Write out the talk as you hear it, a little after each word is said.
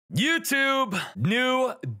YouTube,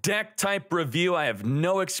 new deck type review. I have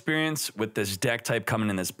no experience with this deck type coming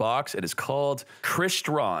in this box. It is called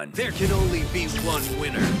Crystrons. There can only be one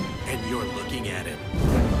winner, and you're looking at him.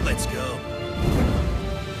 Let's go.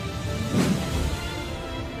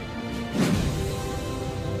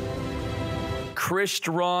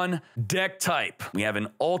 Crystron deck type. We have an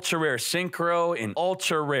ultra rare synchro, an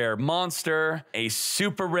ultra rare monster, a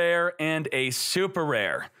super rare, and a super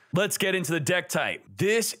rare. Let's get into the deck type.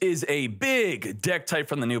 This is a big deck type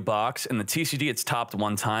from the new box. In the TCG, it's topped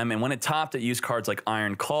one time, and when it topped, it used cards like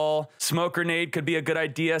Iron Call. Smoke Grenade could be a good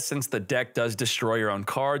idea since the deck does destroy your own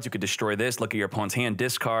cards. You could destroy this, look at your opponent's hand,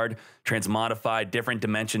 discard, Transmodify, Different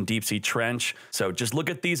Dimension, Deep Sea Trench. So just look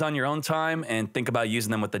at these on your own time and think about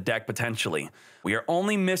using them with the deck potentially. We are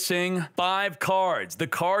only missing 5 cards. The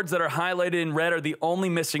cards that are highlighted in red are the only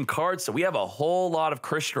missing cards, so we have a whole lot of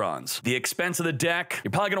Crystrons. The expense of the deck, you're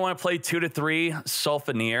probably gonna want to play 2 to 3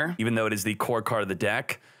 Sulfineer, even though it is the core card of the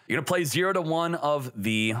deck. You're gonna play 0 to 1 of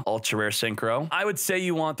the ultra rare synchro. I would say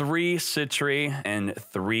you want 3 Citri and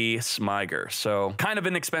 3 Smyger, so kind of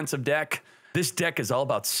an expensive deck. This deck is all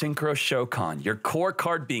about Synchro Shokan, your core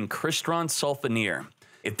card being Crystron Sulfineer.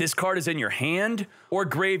 If this card is in your hand or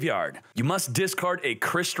graveyard, you must discard a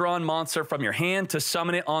Crystron monster from your hand to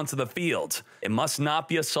summon it onto the field. It must not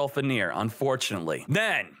be a Sulfineer, unfortunately.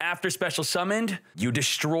 Then, after special summoned, you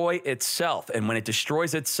destroy itself. And when it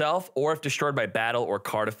destroys itself, or if destroyed by battle or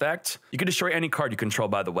card effect, you can destroy any card you control,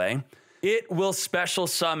 by the way, it will special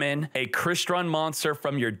summon a Crystron monster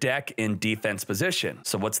from your deck in defense position.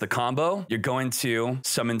 So what's the combo? You're going to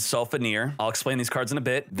summon Sulfineer. I'll explain these cards in a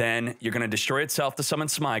bit. Then you're going to destroy itself to summon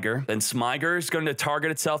Smyger. Then Smyger is going to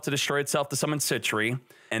target itself to destroy itself to summon Citri.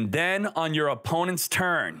 And then on your opponent's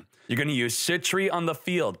turn, you're going to use Citri on the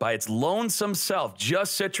field by its lonesome self,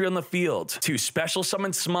 just Citri on the field, to special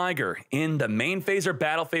summon Smyger in the main phase or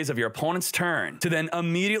battle phase of your opponent's turn, to then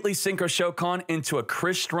immediately Synchro Shokan into a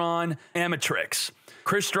Crystron Amatrix.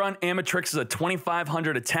 Crystron Amatrix is a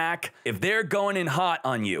 2500 attack. If they're going in hot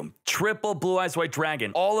on you, triple Blue Eyes White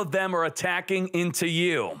Dragon, all of them are attacking into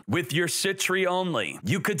you with your Citri only.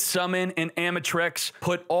 You could summon an Amatrix,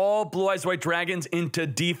 put all Blue Eyes White Dragons into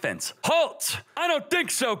defense. Halt! I don't think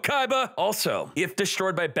so, Kaiba! Also, if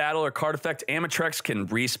destroyed by battle or card effect, Amatrix can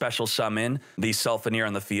re-special summon the Sulfineer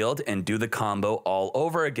on the field and do the combo all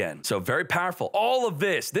over again. So very powerful. All of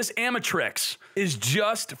this Amatrix is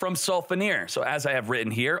just from Sulfineer. So as I have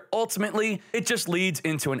written here, ultimately, it just leads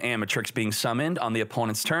into an Amatrix being summoned on the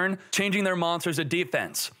opponent's turn, changing their monsters to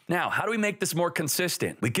defense. Now, how do we make this more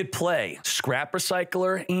consistent? We could play Scrap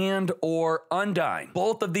Recycler and or Undyne.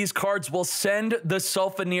 Both of these cards will send the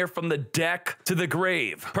Sulfineer from the deck to the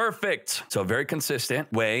grave. Perfect. So a very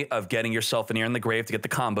consistent way of getting your Sulfineer in the grave to get the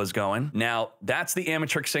combos going. Now, that's the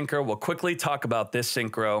Amatrix Synchro. We'll quickly talk about this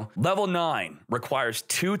Synchro. Level 9 requires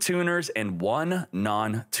 2 tuners and 1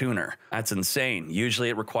 non-tuner. That's insane. Usually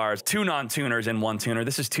it requires 2 non-tuners and 1 tuner.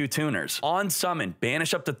 This is 2 tuners. On summon,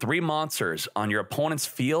 banish up to 3 monsters on your opponent's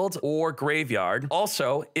field or graveyard.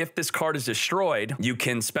 Also, if this card is destroyed, you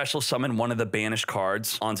can special summon one of the banished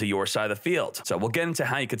cards onto your side of the field. So we'll get into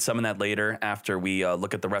how you could summon that later after we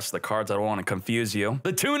look at the rest of the cards. I don't want to confuse you.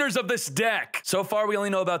 The tuners of this deck. So far, we only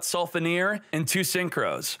know about Sulfineer and 2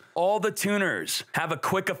 synchros. All the tuners have a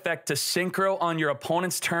quick effect to synchro on your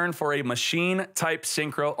opponent's turn for a machine type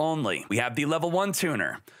synchro only. We have the level 1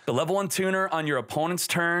 tuner. The level 1 tuner on your opponent's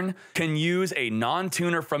turn can use a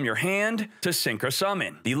non-tuner from your hand to synchro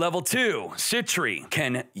summon. The level 2 Citri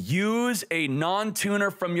can use a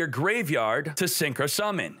non-tuner from your graveyard to synchro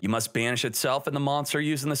summon. You must banish itself and the monster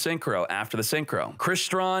using the synchro after the synchro.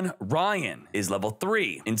 Crystron Ryan is level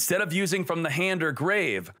 3. Instead of using from the hand or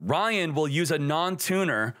grave, Ryan will use a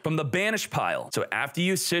non-tuner from the banish pile. So after you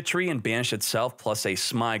use Citri and banish itself plus a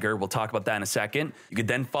Smyger, we'll talk about that in a second, you could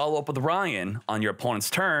then follow up with Ryan on your opponent's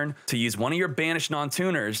turn to use one of your banished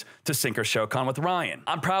non-tuners to Synchro Shokan with Ryan.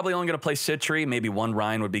 I'm probably only going to play Citri, maybe 1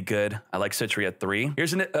 Ryan would be good. I like Citri at 3.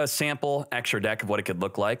 Here's a sample extra deck of what it could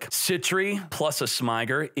look like. Citri plus a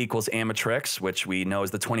Smyger equals Amatrix, which we know is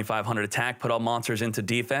the 2500 attack, put all monsters into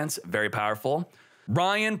defense, very powerful.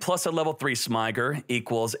 Ryan plus a level 3 Smyger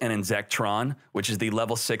equals an Insectron, which is the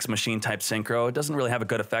level 6 machine type synchro. It doesn't really have a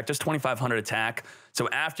good effect, just 2500 attack. So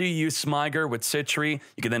after you use Smyger with Citri,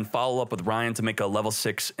 you can then follow up with Ryan to make a level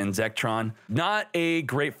 6 Insectron. Not a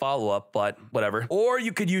great follow-up, but whatever. Or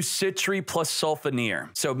you could use Citri plus Sulfineer.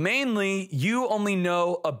 So mainly, you only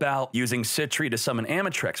know about using Citri to summon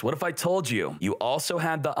Amatrix. What if I told you you also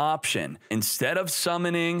had the option, instead of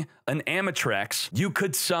summoning an Amatrix, you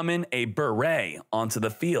could summon a Beret onto the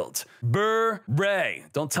field.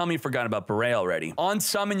 Beret. Don't tell me you forgot about Beret already. On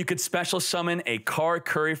summon, you could special summon a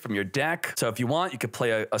Karakuri from your deck. So if you want, you could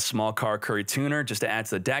play a small Karakuri tuner just to add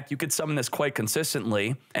to the deck. You could summon this quite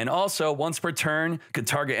consistently. And also, once per turn, you could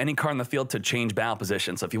target any card in the field to change battle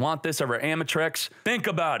position. So if you want this over Amatrix, think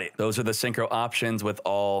about it. Those are the synchro options with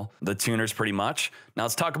all the tuners pretty much. Now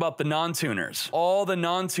let's talk about the non-tuners. All the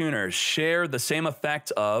non-tuners share the same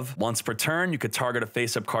effect of once per turn, you could target a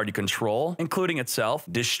face-up card you control, including itself,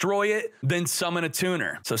 destroy it, then summon a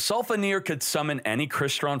tuner. So Sulfaneer could summon any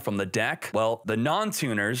Crystron from the deck. Well, the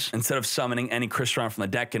non-tuners, instead of summoning any Crystron from the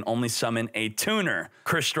deck, can only summon a tuner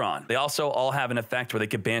Crystron. They also all have an effect where they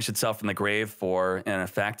could banish itself from the grave for an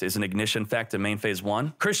effect, is an ignition effect in main phase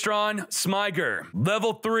 1. Crystron Smyger,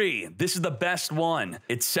 level 3. This is the best one.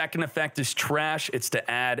 Its second effect is trash. It's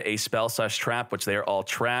to add a spell/trap, which they are all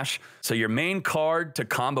trash. So your main card to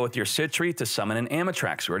combo with your Citri to summon an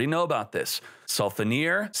Amatrax. We already know about this.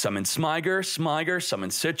 Sulfaneer, summon Smyger, Smyger, summon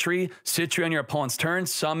Citri, Citri on your opponent's turn,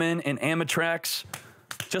 summon an Amatrax.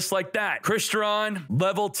 Just like that. Crystron,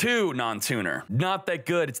 level 2 non-tuner. Not that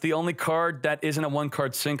good. It's the only card that isn't a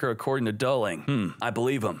one-card synchro according to Dueling. I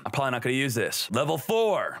believe him. I'm probably not going to use this. Level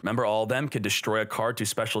 4. Remember, all of them could destroy a card to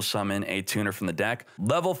special summon a tuner from the deck.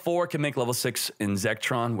 Level 4 can make level 6 in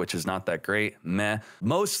Zektron, which is not that great. Meh.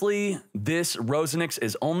 Mostly, this Rosenix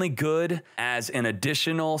is only good as an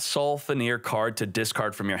additional Sulfaneer card to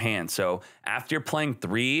discard from your hand. So after you're playing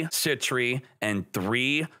 3 Citri and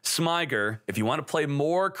 3 Smyger, if you want to play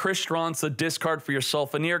more Crystrons to discard for your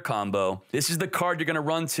Sulfaneer combo, this is the card you're going to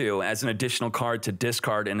run to as an additional card to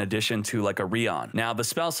discard in addition to like a Rion. Now, the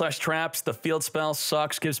spell/traps, the field spell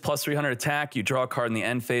sucks, gives plus 300 attack. You draw a card in the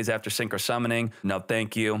end phase after synchro summoning. No,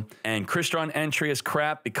 thank you. And Crystron entry is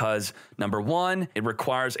crap because, number 1, it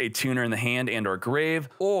requires a tuner in the hand and or grave,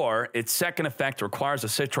 or its second effect requires a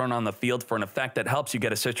Citron on the field for an effect that helps you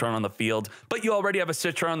get a Citron on the field, but you already have a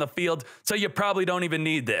Citron on the field, so you probably don't even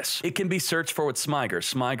need this. It can be searched for with Smyger.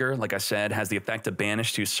 Smyger, like I said, has the effect of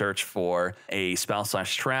banish to search for a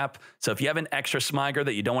spell/trap. So if you have an extra Smyger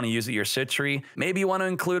that you don't want to use at your Citri, maybe you want to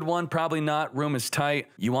include one, probably not. Room is tight.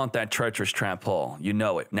 You want that treacherous trap hole. You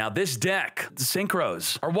know it. Now this deck, the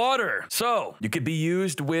synchros, are water. So you could be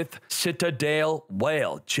used with Citadel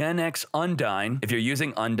Whale, Gen X Undyne. If you're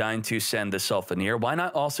using Undyne to send the Sulfaneer, why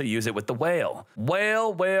not also use it with the Whale?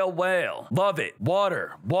 Whale, whale, whale. Love it.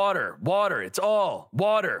 Water, water, water. It's all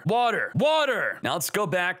water, water, water. Now let's go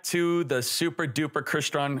back to the super duper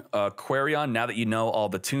Crystron Quarion. Now that you know all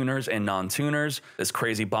the tuners and non-tuners, this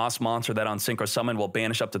crazy boss monster that on synchro summon will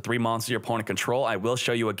banish up to 3 monsters your opponent control. I will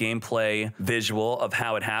show you a gameplay visual of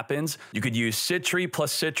how it happens. You could use Citri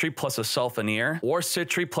plus a Sulfaneer, or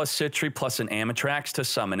Citri plus an Amatrax to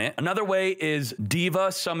summon it. Another way is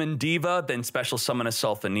Diva, summon Diva, then special summon a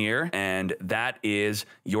Sulfaneer, and that is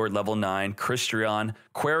your level 9 Crystrion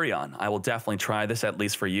Quarion. I will definitely try this, at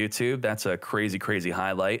least for YouTube. That's a crazy, crazy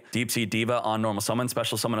highlight. Deep Sea Diva on normal summon,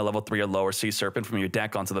 special summon a level 3 or lower Sea Serpent from your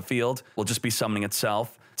deck onto the field. Will just be summoning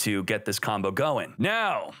itself to get this combo going.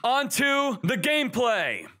 Now, on to the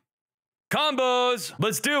gameplay. Combos,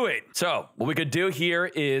 let's do it. So what we could do here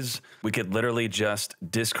is we could literally just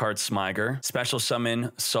discard Smyger, special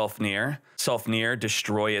summon Sulfaneer, Sulfaneer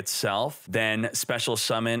destroy itself, then special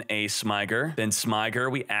summon a Smyger, then Smyger,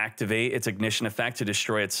 we activate its ignition effect to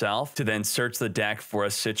destroy itself, to then search the deck for a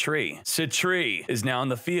Citri. Citri is now in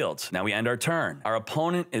the field. Now we end our turn. Our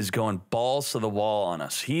opponent is going balls to the wall on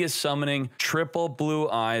us. He is summoning triple Blue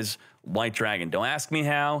Eyes White Dragon. Don't ask me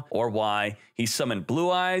how or why. He summoned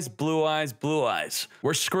Blue Eyes, Blue Eyes, Blue Eyes.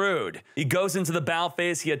 We're screwed. He goes into the battle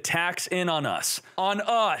phase. He attacks in on us. On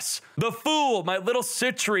us. The fool, my little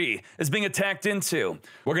Citri, is being attacked into.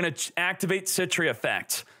 We're going to activate Citri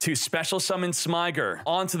effect to special summon Smyger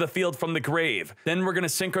onto the field from the grave. Then we're going to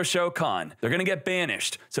Synchro Shokan. They're going to get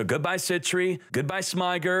banished. So goodbye Citri, goodbye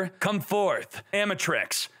Smyger. Come forth.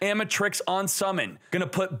 Amatrix. Amatrix on summon. Going to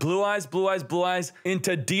put Blue Eyes, Blue Eyes, Blue Eyes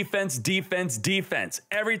into defense, defense, defense.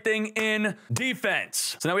 Everything in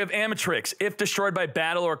defense. So now we have Amatrix. If destroyed by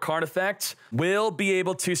battle or card effect, will be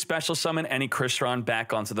able to special summon any Crystron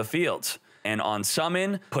back onto the field. And on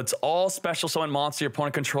summon, puts all special summon monster your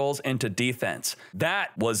opponent controls into defense.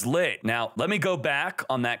 That was lit. Now, let me go back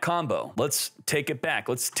on that combo. Let's take it back.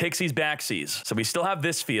 Let's take these backsies. So we still have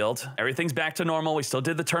this field. Everything's back to normal. We still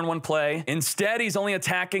did the turn 1 play. Instead, he's only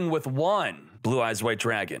attacking with 1 Blue Eyes White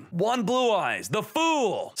Dragon. 1 Blue Eyes. The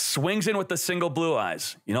fool swings in with the single Blue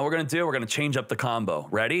Eyes. You know what we're going to do? We're going to change up the combo.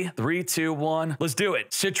 Ready? 3, 2, 1. Let's do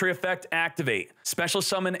it. Citri effect activate. Special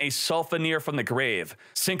summon a Sulfaneer from the grave.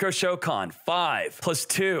 Synchro Shokan 5 +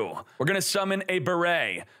 2. We're going to summon a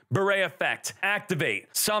Beret. Beret effect. Activate.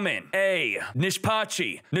 Summon a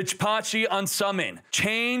Nishpachi. Nishpachi on summon.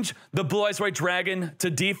 Change the Blue Eyes White Dragon to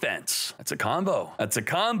defense. That's a combo. That's a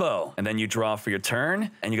combo. And then you draw for your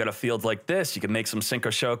turn, and you got a field like this. You can make some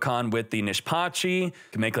Synchro Shokan with the Nishpachi. You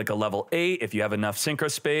can make like a level 8 if you have enough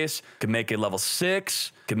Synchro space. You can make a level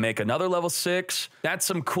 6. You can make another level 6. That's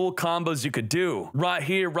some cool combos you could do right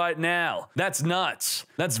here, right now. That's nuts.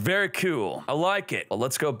 That's very cool. I like it. Well,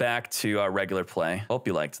 let's go back to our regular play. Hope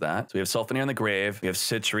you liked that. So we have Sulfaneer in the grave. We have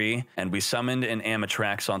Citri, and we summoned an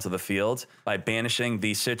Amatrax onto the field by banishing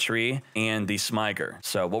the Citri and the Smyger.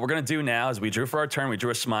 So what we're going to do now is we drew for our turn. We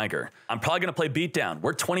drew a Smyger. I'm probably going to play Beatdown.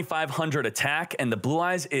 We're 2,500 attack, and the Blue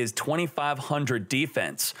Eyes is 2,500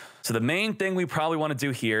 defense. So the main thing we probably want to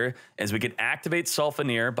do here is we could activate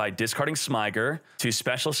Sulfaneer by discarding Smyger to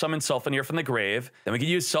special summon Sulfaneer from the grave. Then we could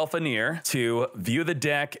use Sulfaneer to view the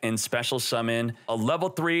deck and special summon a level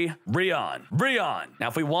 3 Rion. Now,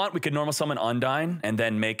 if we want, we could normal summon Undyne and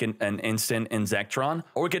then make an instant Inzektron,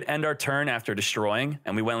 or we could end our turn after destroying,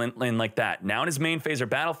 and we went in like that. Now in his main phase or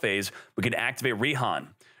battle phase, we could activate Rihan.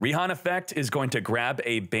 Rihan effect is going to grab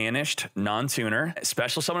a banished non-tuner,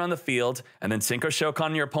 special summon on the field, and then Synchro Shokan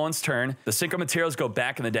on your opponent's turn. The Synchro materials go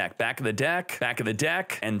back in the deck, back of the deck, back of the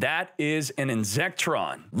deck, and that is an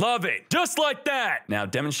Inzektron. Love it. Just like that. Now,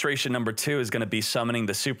 demonstration number 2 is going to be summoning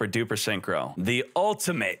the Super Duper Synchro. The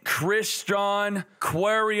ultimate Crystron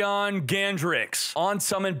Quarion Gandrix. On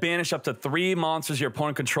summon, banish up to 3 monsters your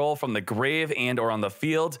opponent control from the grave and or on the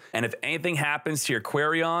field. And if anything happens to your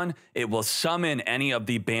Quarion, it will summon any of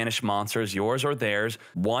the banished monsters, yours or theirs,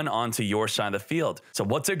 one onto your side of the field. So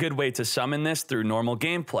what's a good way to summon this through normal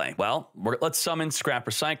gameplay? Well, let's summon Scrap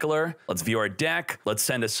Recycler. Let's view our deck. Let's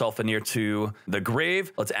send a Sulfaneer to the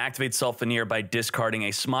grave. Let's activate Sulfaneer by discarding a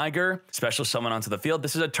Smyger. Special summon onto the field.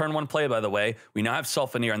 This is a turn 1 play, by the way. We now have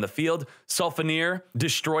Sulfaneer on the field. Sulfaneer,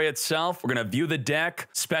 destroy itself. We're going to view the deck.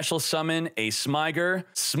 Special summon a Smyger.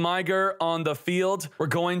 Smyger on the field. We're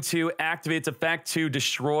going to activate its effect to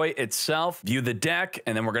destroy itself. View the deck,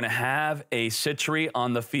 and then we're going to have a Citri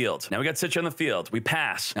on the field. Now we got Citri on the field. We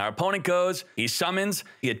pass. Now our opponent goes, he summons,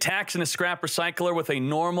 he attacks in a Scrap Recycler with a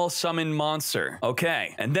normal summon monster.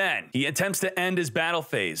 Okay, and then he attempts to end his battle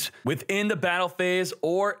phase. Within the battle phase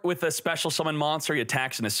or with a special summon monster, he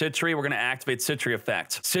attacks in a Citri. We're going to activate Citri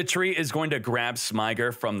effect. Citri is going to grab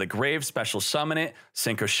Smyger from the grave, special summon it,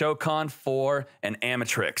 Synchro Shokan for an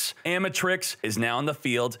Amatrix. Amatrix is now on the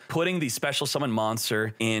field, putting the special summon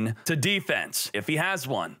monster into defense, if he has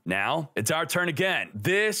one. Now, it's our turn again.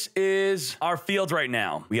 This is our field right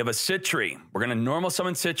now. We have a Citri. We're going to normal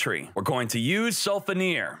summon Citri. We're going to use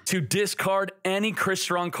Sulfaneer to discard any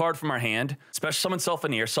Crystron card from our hand. Special summon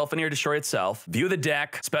Sulfaneer. Sulfaneer destroy itself. View the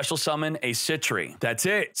deck. Special summon a Citri. That's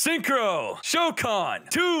it. Synchro Shokan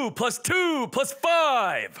 2 + 2 +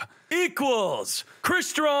 5 equals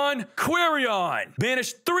Crystron Quarion.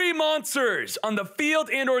 Banish 3 monsters on the field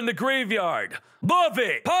and or in the graveyard. Love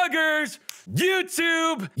it. Poggers,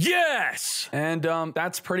 YouTube, yes. And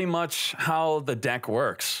that's pretty much how the deck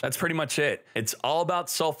works. That's pretty much it. It's all about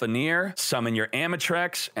Sulfaneer, summon your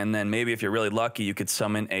Amatrax, and then maybe if you're really lucky, you could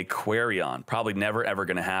summon a Quarion. Probably never ever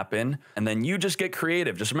gonna happen. And then you just get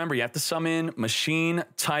creative. Just remember, you have to summon machine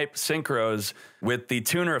type synchros with the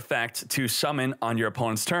tuner effect to summon on your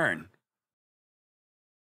opponent's turn.